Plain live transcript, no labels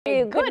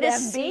you. Good to MB.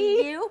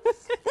 see you.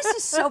 This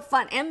is so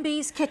fun.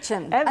 MB's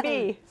Kitchen.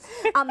 MB.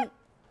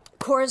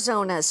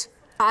 Corazonas.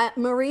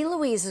 Marie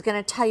Louise is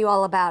going to tell you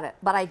all about it,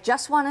 but I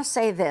just want to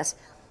say this.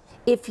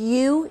 If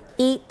you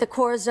eat the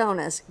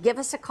Corazonas, give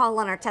us a call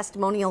on our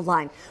testimonial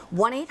line,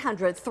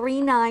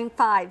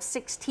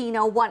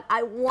 1-800-395-1601.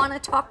 I want to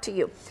talk to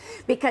you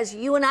because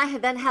you and I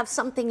then have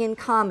something in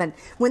common.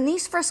 When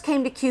these first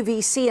came to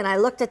QVC and I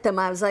looked at them,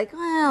 I was like,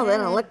 well,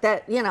 then I looked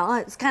at,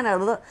 it's kind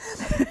of,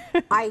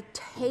 I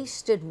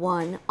tasted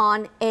one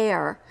on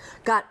air,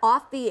 got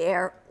off the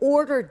air,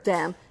 ordered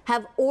them,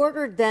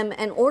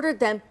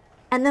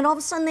 and then all of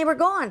a sudden they were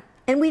gone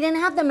and we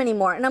didn't have them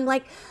anymore. And I'm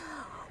like,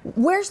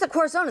 where's the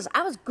Corazonas?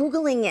 I was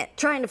Googling it,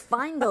 trying to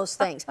find those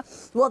things.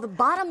 Well, the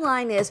bottom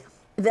line is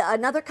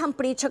another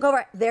company took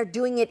over. They're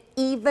doing it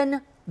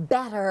even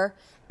better,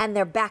 and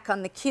they're back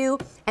on the queue,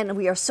 and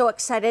we are so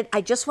excited.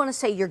 I just want to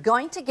say you're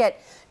going to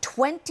get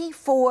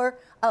 24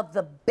 of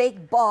the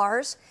big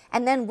bars,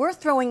 and then we're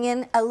throwing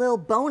in a little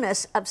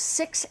bonus of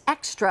 6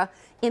 extra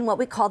in what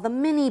we call the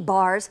mini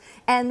bars,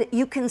 and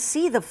you can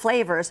see the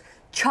flavors.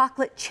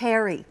 Chocolate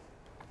cherry.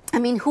 I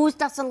mean, who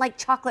doesn't like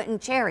chocolate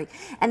and cherry?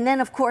 And then,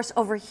 of course,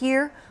 over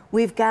here,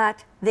 we've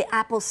got the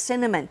apple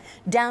cinnamon.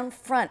 Down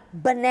front,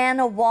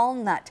 banana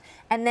walnut.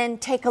 And then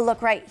take a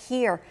look right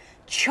here,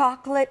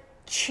 chocolate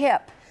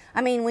chip.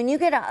 I mean, when you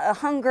get a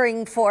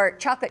hungering for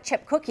chocolate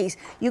chip cookies,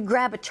 you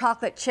grab a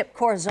chocolate chip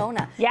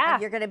Corazona. Yeah.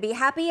 And you're going to be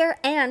happier,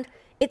 and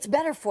it's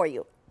better for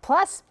you.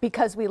 Plus,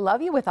 because we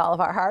love you with all of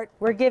our heart,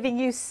 we're giving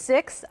you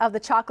 6 of the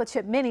chocolate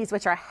chip minis,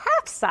 which are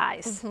half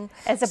size,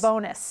 as a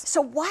bonus.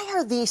 So why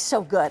are these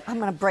so good? I'm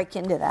going to break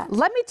into that.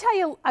 Let me tell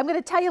you, I'm going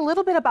to tell you a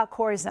little bit about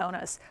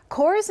Corazonas.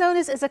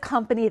 Corazonas is a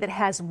company that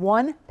has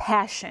one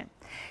passion,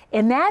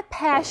 and that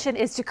passion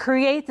is to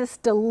create this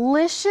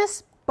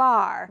delicious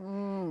bar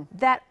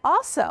that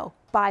also,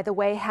 by the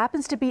way,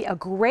 happens to be a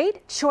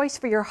great choice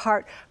for your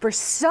heart for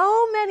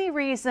so many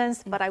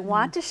reasons, but I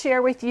want to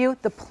share with you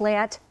the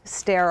plant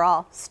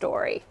sterol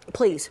story.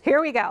 Please.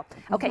 Here we go.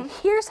 Okay,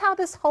 here's how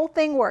this whole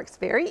thing works.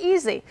 Very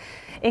easy.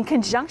 In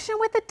conjunction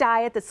with a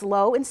diet that's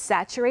low in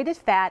saturated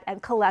fat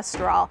and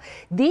cholesterol,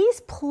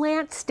 these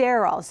plant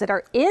sterols that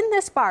are in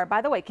this bar,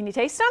 by the way, can you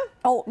taste them?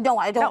 Oh, no,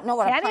 I don't know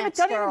what a plant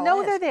don't sterol even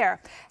know is. they're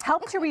there.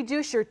 Help to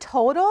reduce your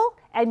total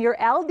and your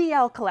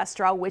LDL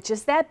cholesterol, which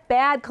is that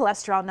bad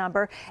cholesterol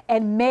number,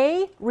 and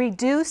may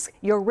reduce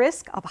your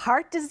risk of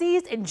heart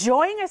disease.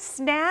 Enjoying a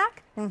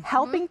snack,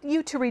 helping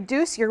you to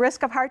reduce your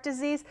risk of heart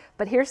disease.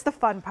 But here's the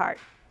fun part.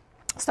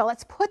 So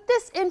let's put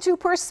this into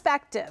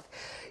perspective.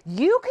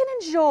 You can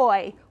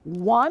enjoy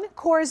 1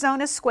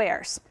 Corazona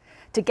squares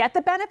to get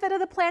the benefit of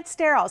the plant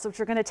sterols, which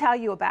we're going to tell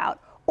you about,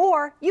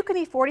 or you can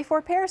eat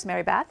 44 pears,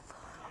 Mary Beth.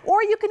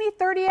 Or you can eat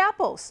 30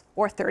 apples,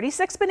 or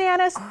 36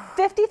 bananas,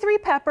 53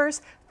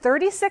 peppers,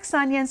 36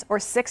 onions, or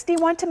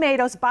 61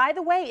 tomatoes. By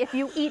the way, if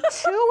you eat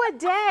 2 a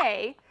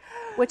day,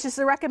 which is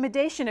the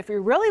recommendation if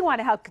you really want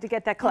to help to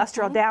get that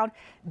cholesterol down,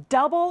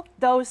 double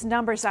those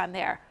numbers on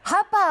there. How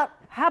about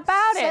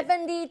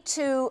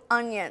 72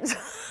 onions?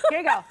 Here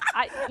you go.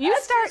 You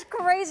That's start just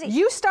crazy.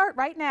 You start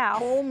right now.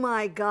 Oh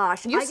my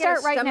gosh! You I start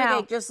get a right now.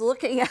 stomachache just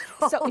looking at.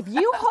 So if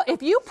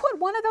you put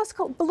one of those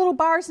little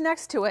bars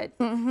next to it,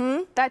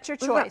 that's your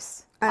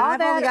choice. And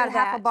I've only got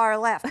half a bar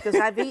left because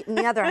I've eaten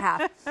the other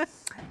half.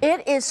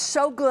 It is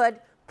so good.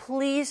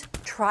 Please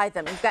try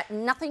them. You've got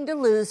nothing to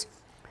lose.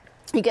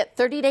 You get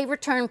 30-day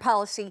return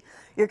policy.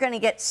 You're going to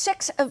get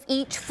 6 of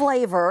each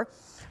flavor,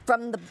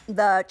 from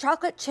the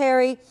chocolate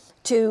cherry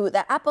to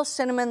the apple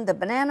cinnamon, the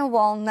banana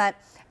walnut,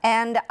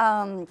 and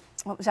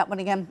what was that one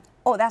again?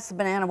 Oh, that's the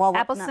banana walnut.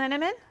 Apple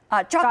cinnamon?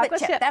 Chocolate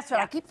chip. That's what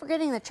I keep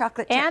forgetting, the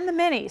chocolate chip. And the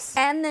minis.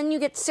 And then you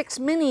get 6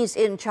 minis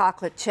in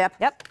chocolate chip.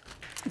 Yep.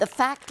 The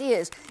fact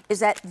is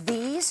that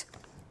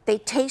they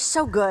taste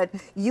so good.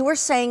 You were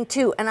saying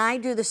too, and I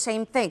do the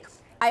same thing.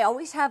 I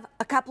always have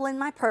a couple in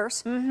my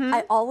purse.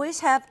 I always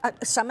have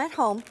some at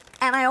home,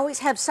 and I always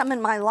have some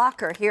in my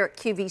locker here at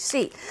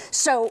QVC.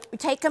 So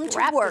take them to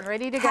Wrapped work. and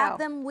ready to have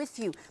go. them with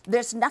you.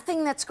 There's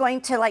nothing that's going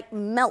to like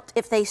melt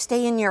if they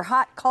stay in your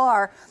hot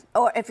car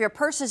or if your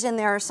purse is in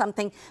there or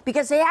something,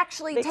 because they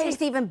actually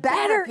taste even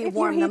better if you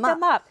warm heat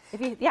them up.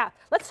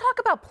 Let's talk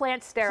about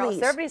plant sterols.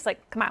 Please. Everybody's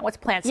like, come on, what's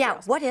plant sterols?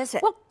 Yeah, what is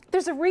it? Well,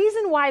 there's a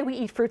reason why we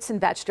eat fruits and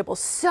vegetables,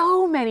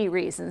 so many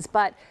reasons,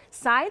 but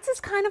science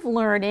is kind of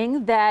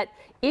learning that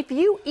if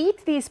you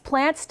eat these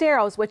plant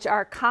sterols, which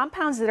are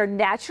compounds that are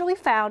naturally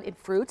found in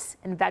fruits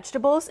and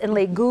vegetables and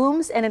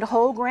legumes and in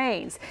whole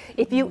grains,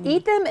 if you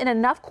eat them in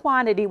enough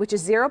quantity, which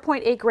is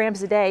 0.8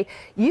 grams a day,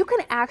 you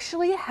can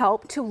actually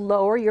help to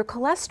lower your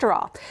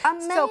cholesterol.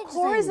 Amazing. So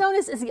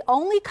Corazonas is the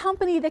only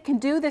company that can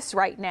do this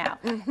right now.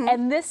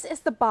 And this is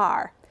the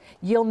bar.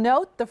 You'll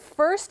note the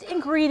first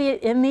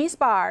ingredient in these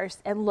bars,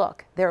 and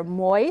look, they're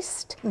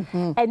moist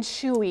and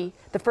chewy.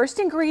 The first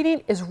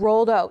ingredient is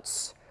rolled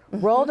oats.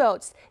 Rolled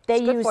oats. They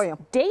use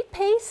date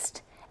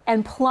paste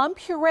and plum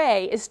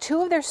puree is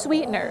 2 of their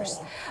sweeteners.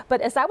 But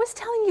as I was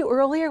telling you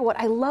earlier, what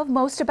I love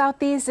most about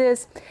these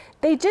is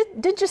They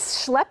did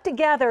just schlep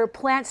together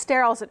plant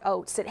sterols and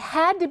oats. It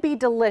had to be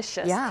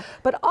delicious. Yeah.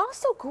 But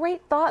also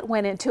great thought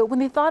went into it when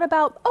they thought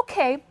about,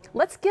 okay,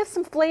 let's give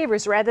some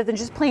flavors rather than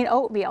just plain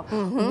oatmeal.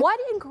 What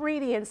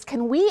ingredients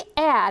can we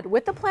add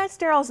with the plant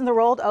sterols and the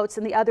rolled oats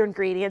and the other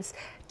ingredients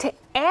to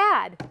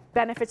add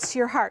benefits to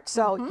your heart?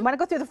 So you want to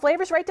go through the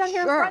flavors right down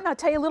here in front? And I'll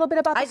tell you a little bit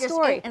about the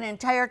story. I just ate an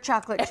entire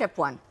chocolate chip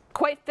one.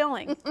 Quite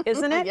filling,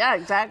 isn't it? Yeah,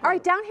 exactly. All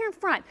right, down here in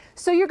front.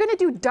 So you're going to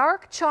do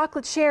dark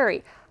chocolate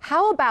cherry.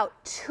 How about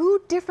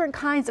 2 different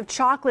kinds of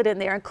chocolate in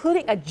there,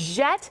 including a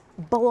jet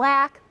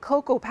black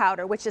cocoa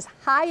powder, which is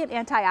high in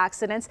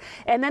antioxidants,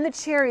 and then the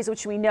cherries,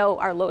 which we know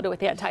are loaded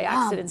with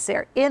antioxidants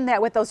there, in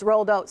that with those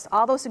rolled oats,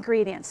 all those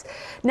ingredients.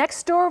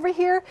 Next door over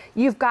here,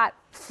 you've got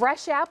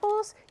fresh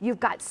apples, you've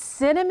got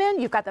cinnamon,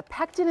 you've got the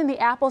pectin in the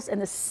apples and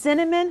the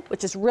cinnamon,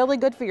 which is really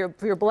good for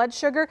your blood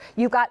sugar.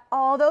 You've got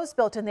all those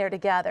built in there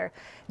together.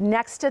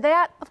 Next to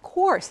that, of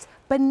course,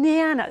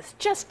 bananas,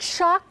 just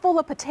chock full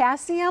of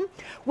potassium,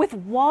 with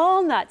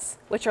walnuts,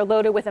 which are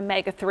loaded with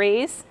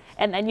omega-3s.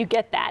 And then you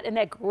get that in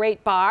that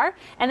great bar.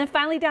 And then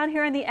finally down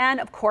here in the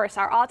end, of course,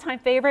 our all-time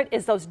favorite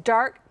is those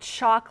dark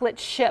chocolate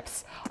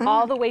chips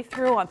all the way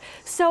through them.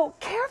 So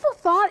careful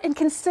thought and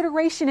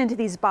consideration into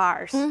these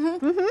bars.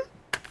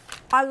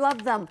 I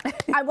love them.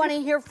 I want to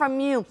hear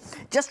from you.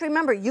 Just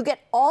remember, you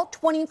get all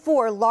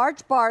 24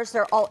 large bars.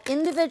 They're all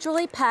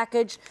individually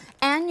packaged,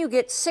 and you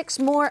get 6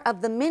 more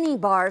of the mini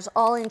bars,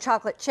 all in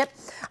chocolate chip.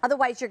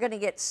 Otherwise, you're going to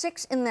get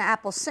 6 in the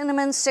apple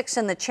cinnamon, 6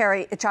 in the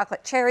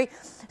chocolate cherry,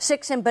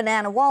 6 in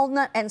banana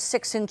walnut, and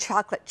 6 in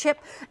chocolate chip.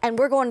 And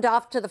we're going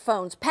off to the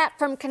phones. Pat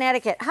from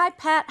Connecticut. Hi,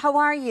 Pat. How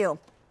are you?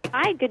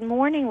 Hi. Good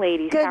morning,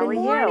 ladies. Good How are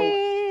morning.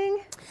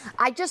 you?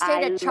 I just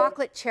ate a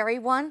chocolate cherry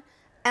one.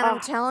 And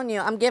I'm telling you,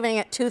 I'm giving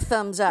it 2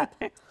 thumbs up.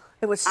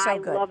 It was so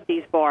good. I love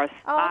these bars.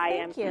 Oh, I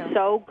thank am you.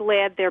 so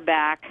glad they're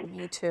back.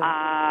 Me too.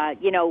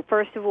 You know,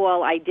 first of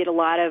all, I did a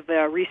lot of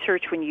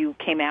research when you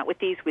came out with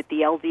these, with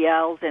the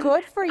LDLs and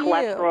Good for you.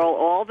 cholesterol,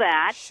 all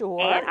that.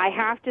 Sure. And I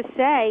have to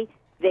say,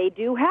 they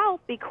do help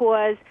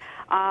because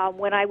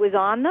when I was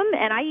on them,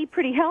 and I eat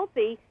pretty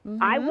healthy,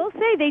 I will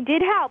say they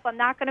did help. I'm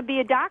not going to be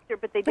a doctor,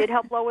 but they did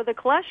help lower the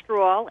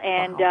cholesterol,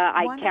 and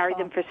I carry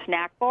them for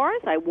snack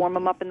bars. I warm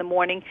them up in the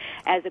morning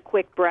as a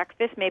quick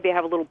breakfast. Maybe I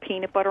have a little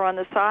peanut butter on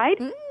the side.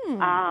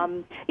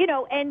 You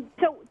know, and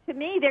so to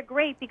me, they're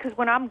great because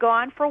when I'm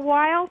gone for a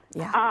while,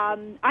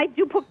 I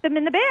do put them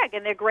in the bag,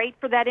 and they're great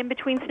for that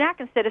in-between snack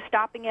instead of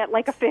stopping at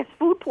like a fast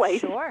food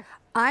place. Sure.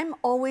 I'm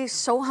always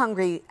so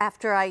hungry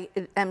after I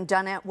am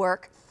done at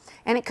work,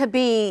 and it could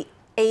be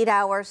 8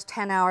 hours,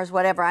 10 hours,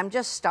 whatever. I'm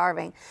just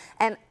starving.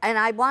 And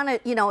I want to,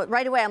 you know,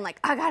 right away I'm like,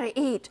 I got to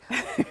eat.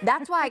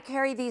 That's why I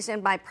carry these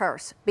in my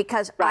purse,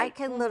 because I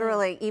can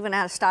literally, even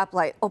at a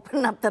stoplight,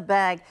 open up the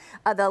bag,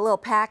 the little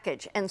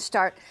package, and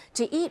start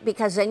to eat,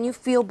 because then you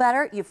feel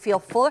better, you feel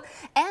fuller.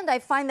 And I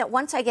find that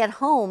once I get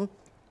home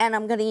and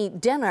I'm going to eat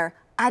dinner,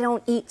 I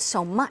don't eat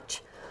so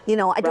much. You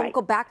know, I don't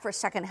go back for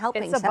second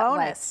helpings. It's a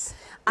bonus.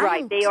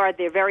 Right,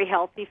 they're very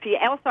healthy for you.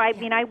 Also, I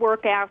mean, I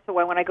work out, so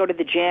when I go to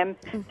the gym,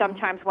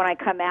 sometimes when I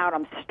come out,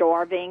 I'm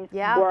starving.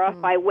 Yeah. Or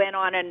if I went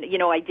on and, you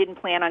know, I didn't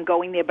plan on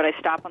going there, but I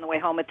stop on the way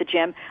home at the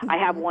gym, I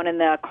have one in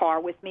the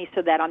car with me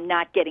so that I'm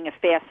not getting a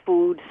fast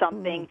food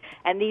something.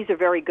 And these are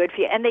very good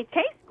for you. And they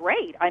taste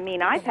great. I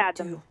mean, I've had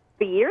them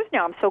for years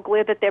now. I'm so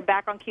glad that they're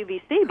back on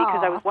QVC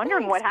because I was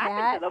wondering what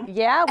happened to them.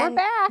 Yeah, we're And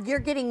back. You're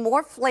getting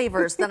more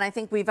flavors than I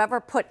think we've ever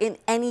put in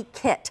any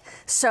kit.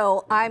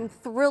 So I'm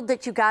thrilled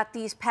that you got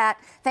these, Pat.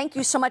 Thank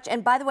you so much.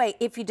 And by the way,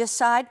 if you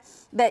decide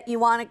that you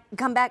want to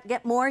come back and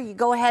get more, you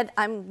go ahead.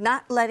 I'm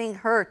not letting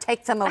her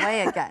take them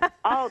away again.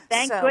 Oh,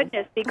 thank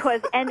goodness.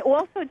 Because, and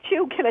also,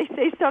 too, can I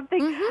say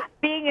something?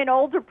 Being an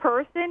older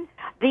person,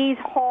 these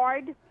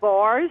hard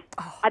bars,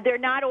 they're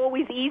not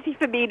always easy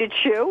for me to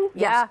chew.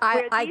 Yes,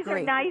 I These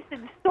agree. are nice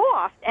and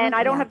soft, and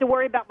I don't have to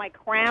worry about my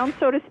crown,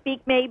 so to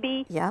speak,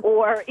 maybe. Yeah.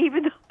 Or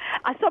even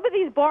some of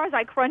these bars,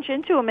 I crunch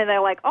into them, and they're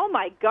like, oh,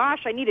 my gosh,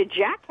 I need a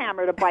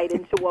jackhammer to bite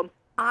into them.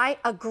 I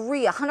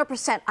agree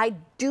 100%. I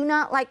do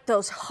not like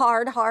those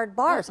hard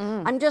bars.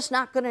 I'm just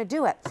not going to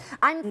do it.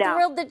 I'm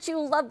thrilled that you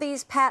love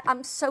these, Pat.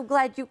 I'm so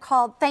glad you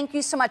called. Thank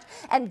you so much.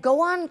 And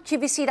go on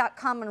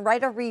QVC.com and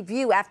write a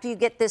review after you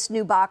get this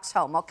new box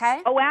home,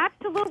 okay? Oh,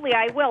 absolutely,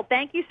 I will.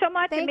 Thank you so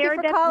much. Thank and you for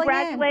Meredith, calling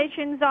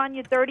congratulations on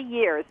your 30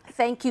 years.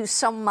 Thank you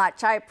so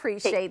much. I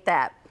appreciate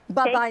that.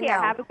 Bye-bye Take care.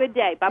 now. Have a good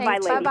day. Bye-bye,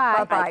 Thanks. ladies.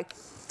 Bye-bye. Bye-bye.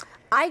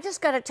 I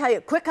just got to tell you,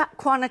 quick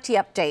quantity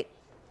update.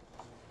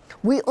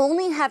 We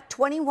only have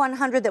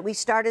 2,100 that we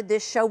started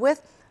this show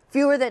with.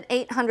 Fewer than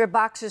 800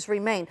 boxes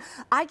remain.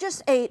 I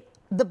just ate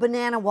the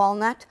banana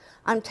walnut.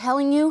 I'm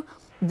telling you,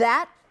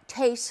 that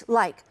tastes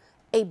like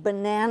a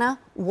banana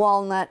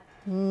walnut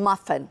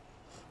muffin.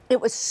 It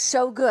was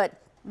so good.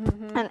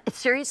 And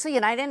seriously,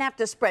 and I didn't have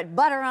to spread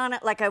butter on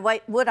it like I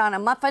would on a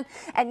muffin.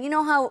 And you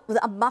know how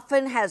a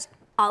muffin has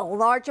a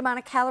large amount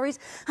of calories?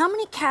 How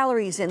many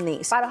calories in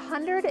these? About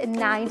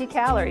 190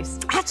 calories.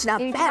 That's not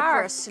Each bad for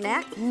bar. a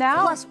snack. No.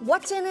 Plus,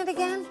 what's in it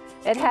again?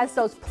 It has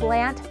those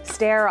plant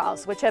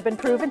sterols, which have been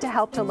proven to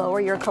help to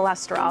lower your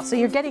cholesterol. So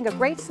you're getting a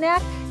great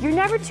snack. You're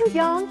never too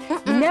young,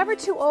 never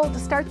too old to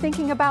start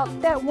thinking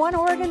about that one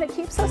organ that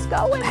keeps us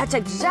going. That's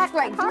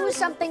exactly right. Do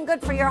something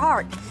good for your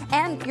heart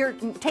and your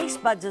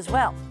taste buds as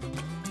well.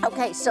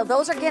 Okay, so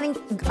those are getting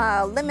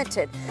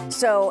limited.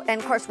 So, and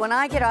of course, when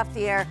I get off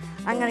the air,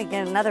 I'm going to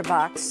get another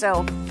box.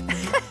 So,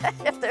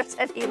 if there's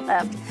any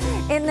left.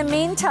 In the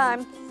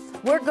meantime,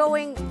 we're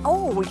going,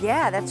 oh,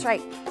 yeah, that's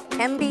right.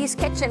 MB's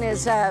Kitchen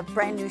is a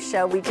brand new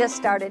show. We just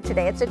started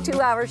today. It's a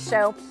 2-hour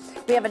show.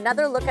 We have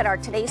another look at our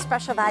today's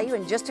special value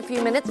in just a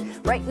few minutes.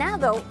 Right now,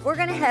 though, we're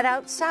going to head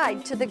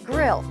outside to the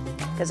grill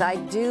because I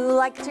do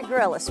like to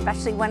grill,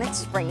 especially when it's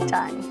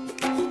springtime.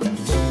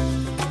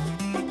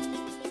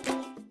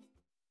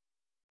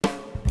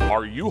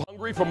 Are you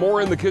hungry for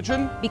more in the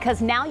kitchen?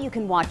 Because now you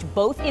can watch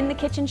both In the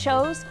Kitchen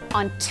shows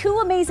on 2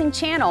 amazing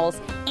channels,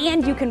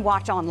 and you can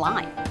watch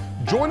online.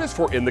 Join us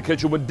for In the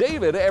Kitchen with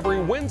David every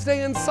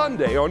Wednesday and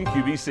Sunday on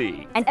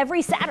QVC. And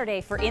every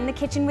Saturday for In the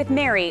Kitchen with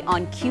Mary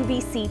on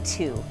QVC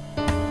 2.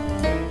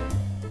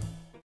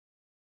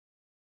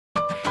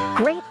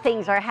 Great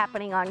things are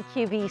happening on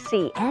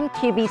QVC and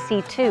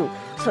QVC 2,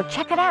 so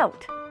check it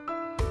out.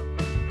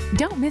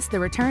 Don't miss the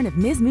return of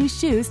Ms. Moose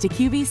shoes to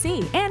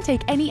QVC and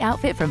take any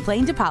outfit from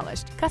plain to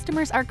polished.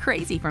 Customers are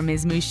crazy for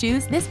Ms. Moose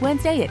shoes this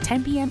Wednesday at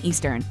 10 p.m.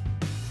 Eastern.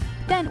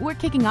 Then we're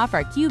kicking off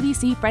our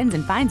QVC Friends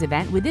and Finds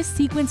event with this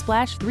sequin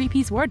splash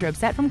 3-piece wardrobe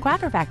set from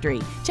Quacker Factory.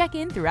 Check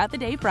in throughout the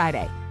day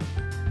Friday.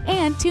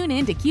 And tune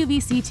in to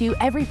QVC2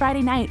 every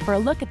Friday night for a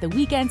look at the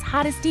weekend's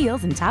hottest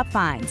deals and top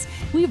finds.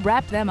 We've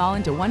wrapped them all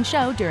into one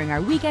show during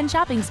our weekend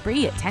shopping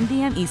spree at 10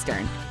 p.m.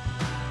 Eastern.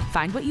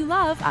 Find what you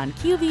love on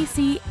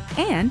QVC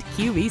and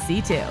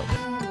QVC2.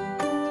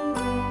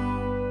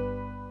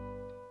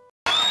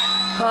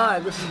 Hi,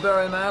 this is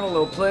Barry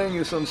Manilow playing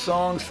you some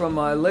songs from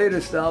my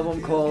latest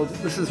album called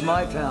This Is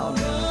My Town.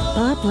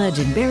 Pop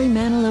legend Barry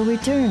Manilow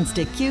returns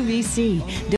to QVC.